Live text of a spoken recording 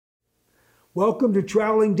Welcome to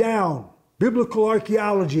Traveling Down, Biblical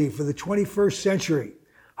Archaeology for the 21st Century.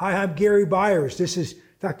 Hi, I'm Gary Byers. This is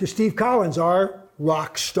Dr. Steve Collins, our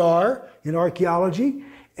rock star in archaeology.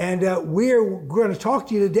 And we're going to talk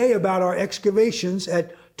to you today about our excavations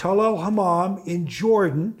at Tal el-Hammam in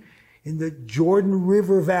Jordan, in the Jordan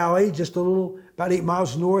River Valley, just about 8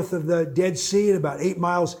 miles north of the Dead Sea and about 8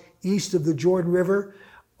 miles east of the Jordan River.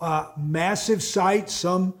 Massive site,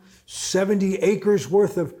 some 70 acres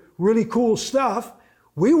worth of really cool stuff.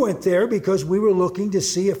 We went there because we were looking to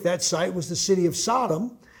see if that site was the city of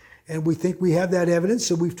Sodom, and we think we have that evidence,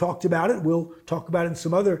 so we've talked about it. We'll talk about it in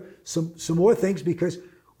some more things because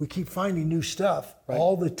we keep finding new stuff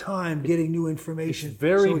all the time, getting new information. It's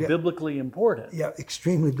very biblically important. Yeah,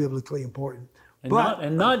 extremely biblically important. And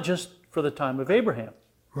not just for the time of Abraham.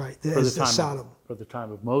 Right, for the time Sodom. For the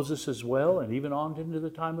time of Moses as well, and even on into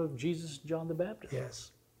the time of Jesus and John the Baptist.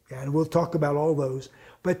 Yes. Yeah, and we'll talk about all those.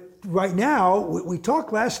 But right now, we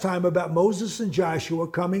talked last time about Moses and Joshua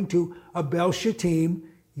coming to Abel Shittim,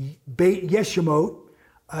 Beit Yeshimot,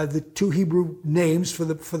 the two Hebrew names for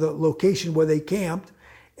the location where they camped.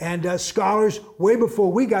 And scholars, way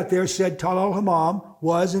before we got there, said Tal el-Hammam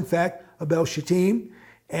was, in fact, Abel Shittim.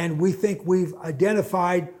 And we think we've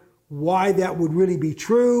identified why that would really be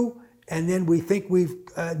true. And then we think we've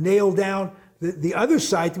nailed down the other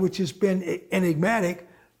site, which has been enigmatic,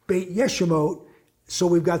 Beit Yeshimot. So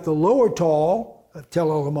we've got the lower Tal of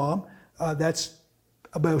Tal el-Hammam, that's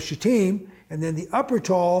Abel Shittim, and then the upper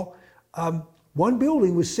Tal, one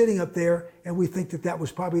building was sitting up there, and we think that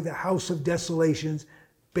was probably the House of Desolations,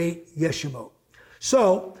 Beit Yeshimot.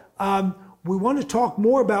 So we want to talk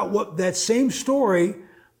more about what that same story,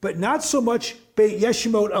 but not so much Beit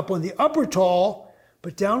Yeshimot up on the upper Tal,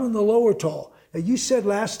 but down on the lower Tal. Now you said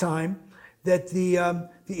last time that the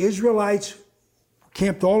Israelites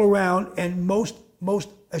camped all around, and most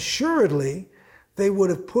assuredly, they would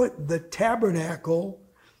have put the tabernacle,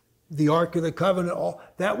 the Ark of the Covenant,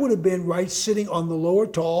 that would have been right sitting on the lower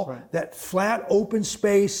Tal, that flat open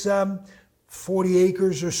space, 40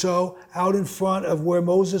 acres or so, out in front of where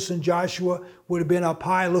Moses and Joshua would have been up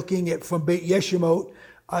high looking at from Beit Yeshimot.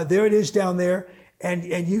 There it is down there, and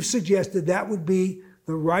you've suggested that would be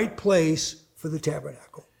the right place for the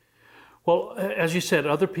tabernacle. Well, as you said,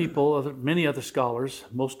 many other scholars,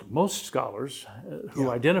 most scholars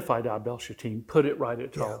who identified Abel Shittim put it right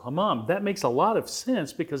at Tal el-Hammam. That makes a lot of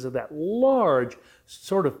sense because of that large,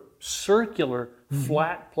 sort of circular,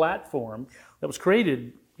 flat platform that was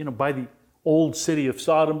created, by the old city of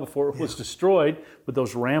Sodom before it was destroyed with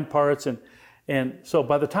those ramparts. And so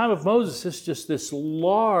by the time of Moses, it's just this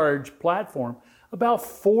large platform, about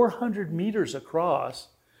 400 meters across.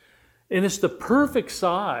 And it's the perfect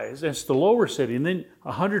size. It's the lower city. And then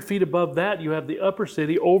 100 feet above that, you have the upper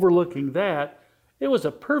city overlooking that. It was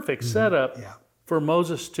a perfect setup for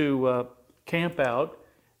Moses to camp out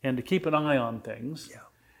and to keep an eye on things. Yeah.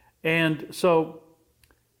 And so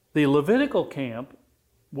the Levitical camp,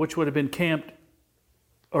 which would have been camped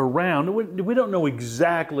around, we don't know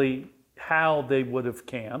exactly how they would have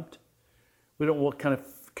camped. We don't know what kind of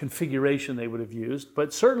configuration they would have used,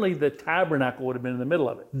 but certainly the tabernacle would have been in the middle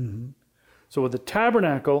of it. Mm-hmm. So with the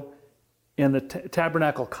tabernacle and the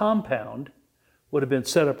tabernacle compound would have been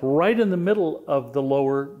set up right in the middle of the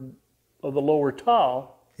lower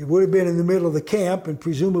Tal. It would have been in the middle of the camp, and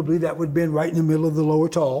presumably that would have been right in the middle of the lower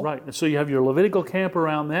Tal. Right, and so you have your Levitical camp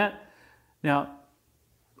around that. Now,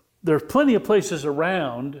 there's plenty of places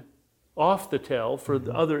around off the Tel for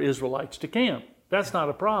the other Israelites to camp. That's not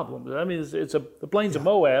a problem. I mean, the plains of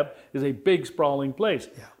Moab is a big, sprawling place.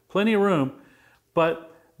 Yeah. Plenty of room, but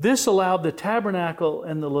this allowed the tabernacle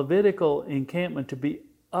and the Levitical encampment to be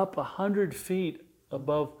up 100 feet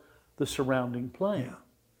above the surrounding plain. Yeah.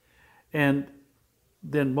 And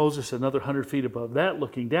then Moses another 100 feet above that,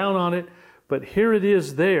 looking down on it. But here it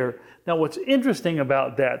is there. Now, what's interesting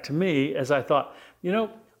about that to me, as I thought,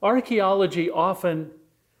 archaeology often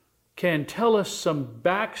can tell us some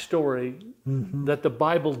backstory that the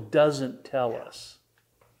Bible doesn't tell us.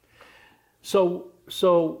 So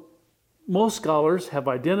most scholars have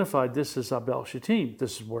identified this as Abel Shittim.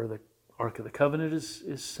 This is where the Ark of the Covenant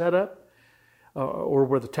is set up, or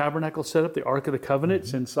where the tabernacle is set up. The Ark of the Covenant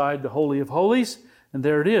is inside the Holy of Holies, and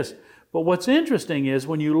there it is. But what's interesting is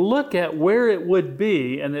when you look at where it would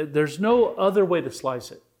be, and there's no other way to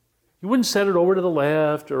slice it. You wouldn't set it over to the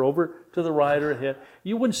left or over to the right or ahead.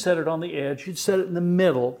 You wouldn't set it on the edge. You'd set it in the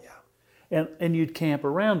middle, and you'd camp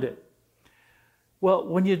around it. Well,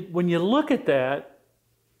 when you look at that,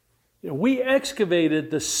 we excavated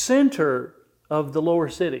the center of the lower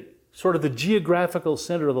city, sort of the geographical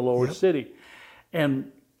center of the lower city.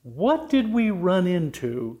 And what did we run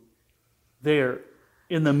into there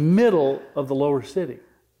in the middle of the lower city.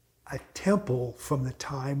 A temple from the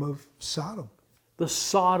time of Sodom. The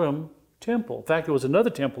Sodom temple. In fact, there was another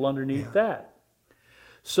temple underneath that.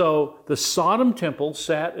 So the Sodom temple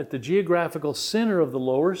sat at the geographical center of the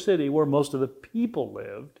lower city where most of the people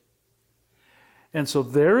lived. And so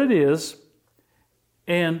there it is.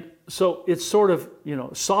 And so it's sort of,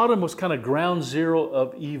 Sodom was kind of ground zero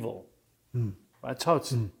of evil. That's how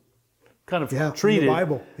it's kind of treated. In the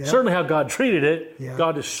Bible. Yeah. Certainly how God treated it. Yeah.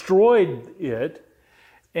 God destroyed it.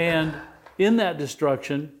 And in that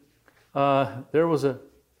destruction, there was a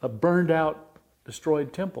burned out,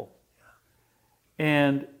 destroyed temple.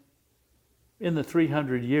 And in the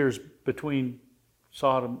 300 years between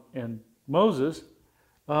Sodom and Moses,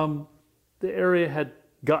 the area had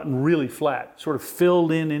gotten really flat, sort of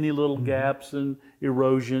filled in any little gaps and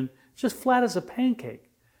erosion, just flat as a pancake.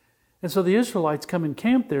 And so the Israelites come and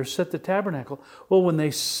camp there, set the tabernacle. Well, when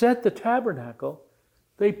they set the tabernacle,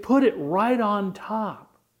 they put it right on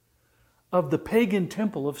top of the pagan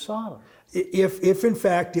temple of Sodom. If in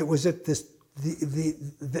fact it was at this,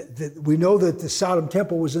 we know that the Sodom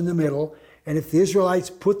temple was in the middle, and if the Israelites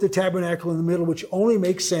put the tabernacle in the middle, which only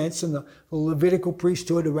makes sense in the Levitical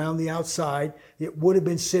priesthood around the outside, it would have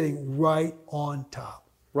been sitting right on top.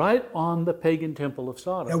 Right on the pagan temple of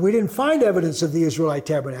Sodom. And we didn't find evidence of the Israelite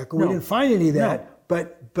tabernacle. No. We didn't find any of that. No.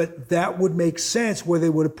 But that would make sense where they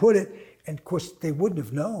would have put it. And of course, they wouldn't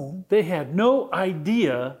have known. They had no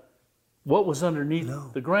idea what was underneath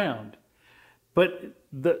the ground. But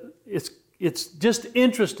it's just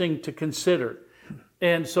interesting to consider.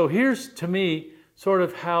 And so here's, to me, sort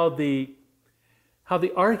of how the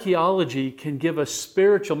archaeology can give us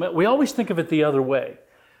spiritual... We always think of it the other way.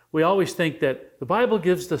 We always think that the Bible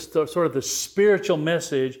gives the sort of the spiritual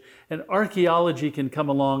message, and archaeology can come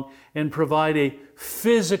along and provide a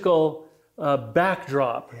physical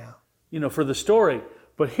backdrop, for the story.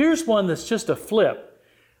 But here's one that's just a flip.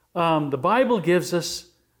 The Bible gives us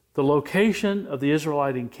the location of the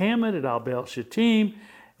Israelite encampment at Abel Shittim,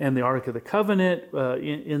 and the Ark of the Covenant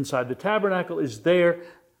inside the tabernacle is there.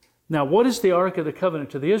 Now, what is the Ark of the Covenant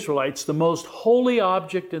to the Israelites? The most holy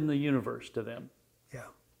object in the universe to them.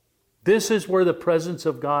 This is where the presence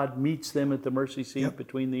of God meets them at the mercy seat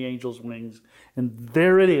between the angel's wings. And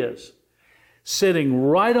there it is, sitting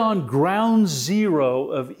right on ground zero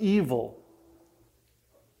of evil,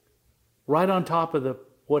 right on top of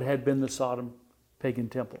what had been the Sodom pagan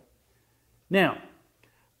temple. Now,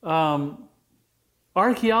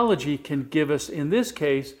 archaeology can give us, in this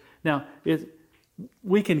case,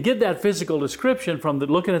 we can get that physical description from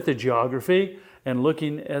looking at the geography and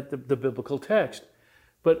looking at the biblical text.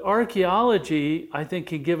 But archaeology, I think,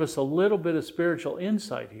 can give us a little bit of spiritual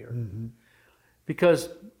insight here. Because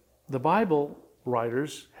the Bible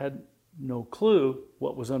writers had no clue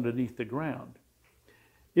what was underneath the ground.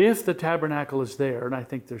 If the tabernacle is there, and I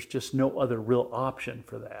think there's just no other real option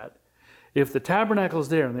for that, if the tabernacle is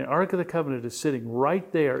there and the Ark of the Covenant is sitting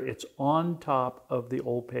right there, it's on top of the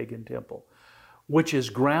old pagan temple, which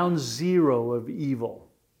is ground zero of evil.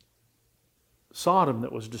 Sodom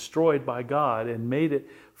that was destroyed by God and made it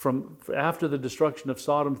from after the destruction of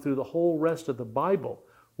Sodom through the whole rest of the Bible.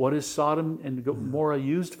 What is Sodom and Gomorrah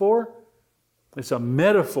used for? It's a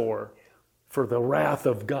metaphor for the wrath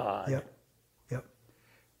of God.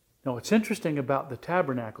 Now, what's interesting about the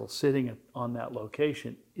tabernacle sitting on that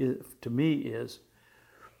location, to me,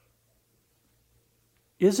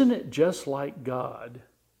 isn't it just like God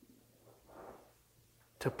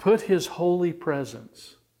to put His holy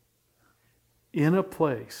presence in a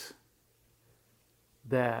place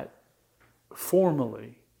that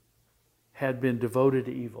formerly had been devoted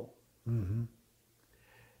to evil?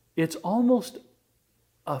 It's almost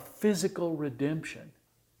a physical redemption.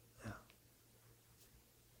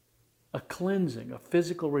 A cleansing, a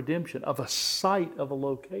physical redemption of a site, of a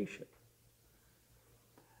location.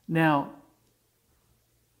 Now,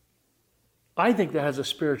 I think that has a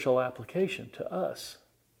spiritual application to us,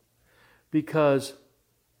 because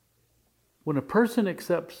when a person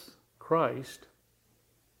accepts Christ,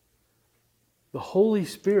 the Holy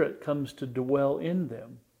Spirit comes to dwell in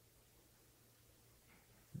them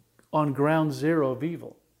on ground zero of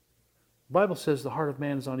evil. The Bible says the heart of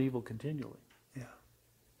man is on evil continually.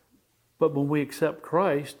 But when we accept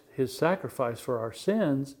Christ, His sacrifice for our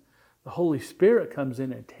sins, the Holy Spirit comes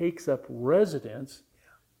in and takes up residence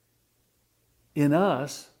in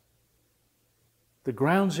us, the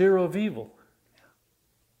ground zero of evil.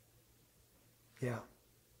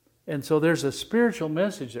 And so there's a spiritual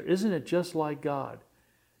message there. Isn't it just like God?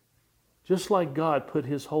 Just like God put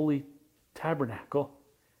His holy tabernacle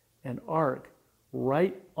and ark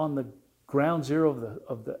right on the ground zero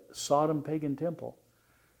of the Sodom pagan temple,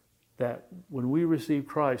 that when we receive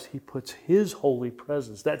Christ, he puts his holy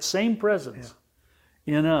presence, that same presence,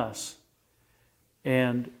 in us,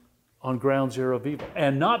 and on ground zero of evil.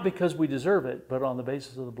 And not because we deserve it, but on the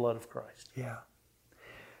basis of the blood of Christ. Yeah.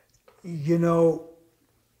 You know,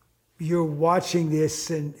 you're watching this,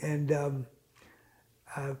 and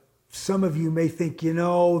some of you may think, you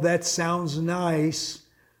know, that sounds nice,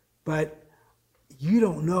 but you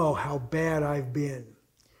don't know how bad I've been.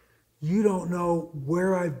 You don't know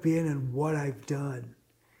where I've been and what I've done.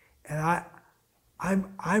 And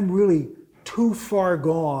I'm really too far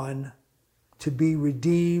gone to be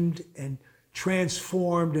redeemed and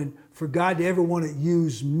transformed, and for God to ever want to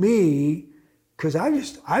use me, because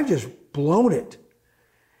I've just blown it.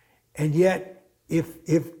 And yet,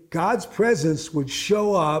 if God's presence would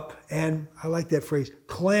show up, and I like that phrase,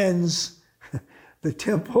 cleanse the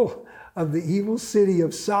temple of the evil city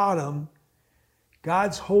of Sodom,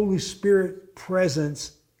 God's Holy Spirit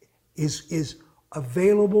presence is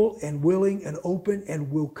available and willing and open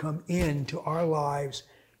and will come into our lives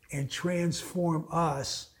and transform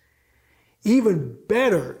us even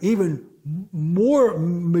better, even more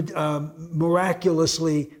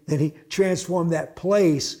miraculously than he transformed that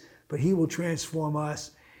place, but he will transform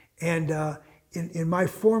us. And in my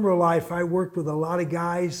former life, I worked with a lot of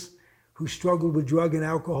guys who struggled with drug and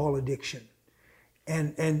alcohol addiction.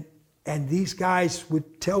 And these guys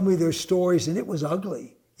would tell me their stories, and it was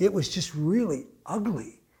ugly. It was just really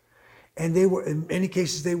ugly. And they were, in many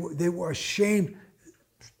cases, they were ashamed.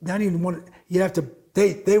 Not even want. You have to.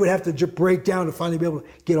 They would have to break down to finally be able to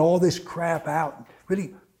get all this crap out.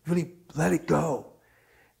 Really, really let it go.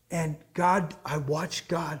 And God, I watched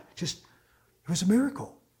God just. It was a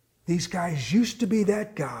miracle. These guys used to be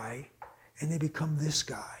that guy, and they become this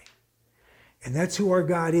guy. And that's who our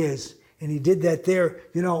God is. And he did that there.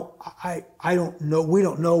 You know, I don't know. We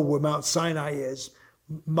don't know where Mount Sinai is.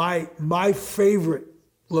 My favorite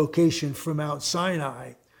location for Mount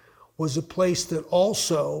Sinai was a place that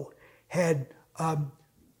also had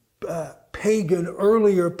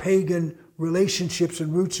earlier pagan relationships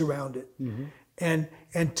and roots around it. Mm-hmm.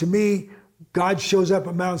 And to me, God shows up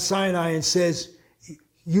at Mount Sinai and says,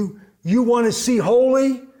 you want to see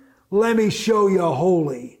holy? Let me show you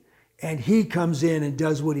holy. And he comes in and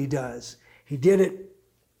does what he does. He did it,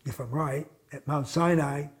 if I'm right, at Mount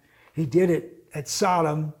Sinai. He did it at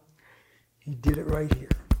Sodom. He did it right here.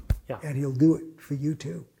 Yeah. And he'll do it for you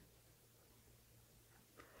too.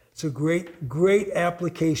 It's a great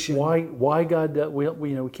application. Why God does,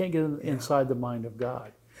 we can't get inside the mind of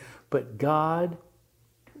God. But God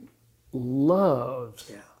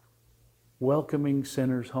loves welcoming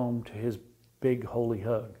sinners home to his big holy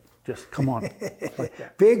hug. Just come on. Like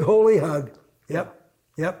that. Big holy hug.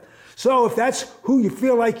 Yep. So if that's who you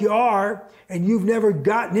feel like you are, and you've never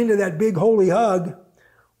gotten into that big holy hug,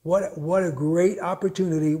 what a great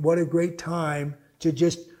opportunity, what a great time to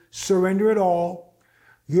just surrender it all.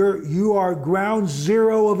 You are ground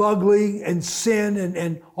zero of ugly and sin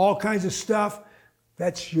and all kinds of stuff.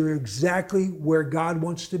 You're exactly where God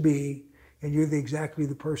wants to be, and you're exactly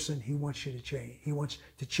the person he wants you to change. He wants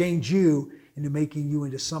to change you into making you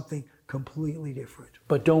into something completely different.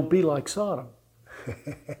 But don't be like Sodom.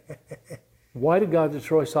 Why did God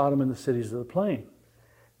destroy Sodom and the cities of the plain?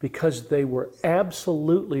 Because they were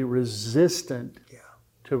absolutely resistant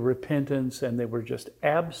to repentance, and they were just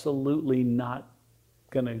absolutely not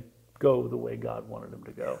going to go the way God wanted them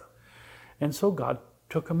to go. And so God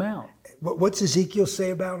took them out. What's Ezekiel say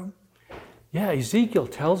about them? Yeah, Ezekiel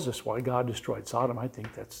tells us why God destroyed Sodom. I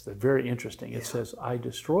think that's very interesting. It says, I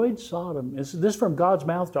destroyed Sodom. This from God's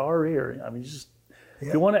mouth to our ear. I mean,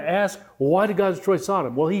 if you want to ask, why did God destroy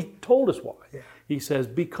Sodom? Well, he told us why. Yeah. He says,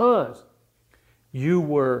 because you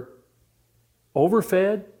were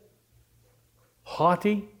overfed,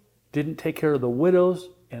 haughty, didn't take care of the widows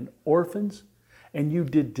and orphans, and you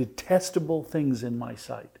did detestable things in my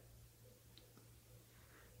sight.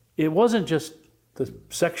 It wasn't just the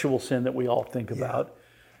sexual sin that we all think about.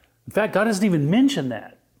 In fact, God doesn't even mention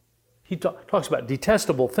that. He talks about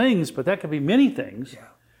detestable things, but that could be many things. Yeah.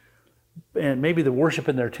 And maybe the worship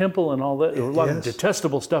in their temple and all that. There was a lot of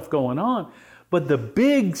detestable stuff going on. But the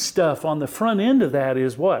big stuff on the front end of that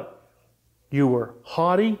is what? You were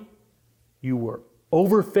haughty, you were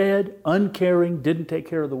overfed, uncaring, didn't take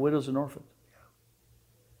care of the widows and orphans.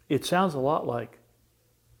 It sounds a lot like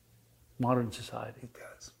modern society. It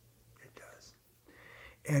does.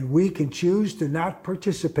 And we can choose to not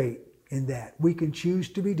participate in that. We can choose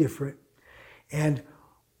to be different. And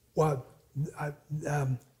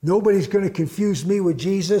nobody's going to confuse me with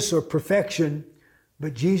Jesus or perfection,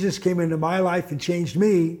 but Jesus came into my life and changed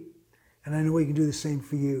me. And I know we can do the same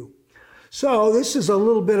for you. So this is a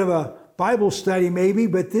little bit of a Bible study maybe,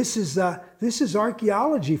 but this is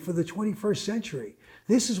archaeology for the 21st century.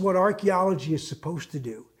 This is what archaeology is supposed to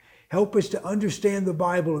do. Help us to understand the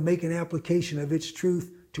Bible and make an application of its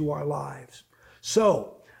truth to our lives.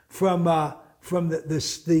 So, from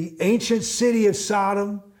the ancient city of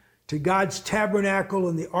Sodom to God's tabernacle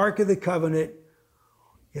and the Ark of the Covenant,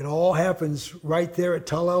 it all happens right there at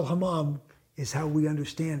Tal el-Hammam, is how we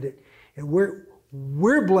understand it. And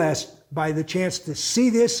we're blessed by the chance to see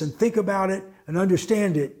this and think about it and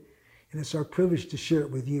understand it. And it's our privilege to share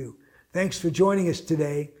it with you. Thanks for joining us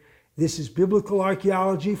today. This is Biblical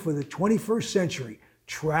Archaeology for the 21st Century,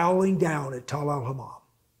 troweling down at Tal el-Hammam.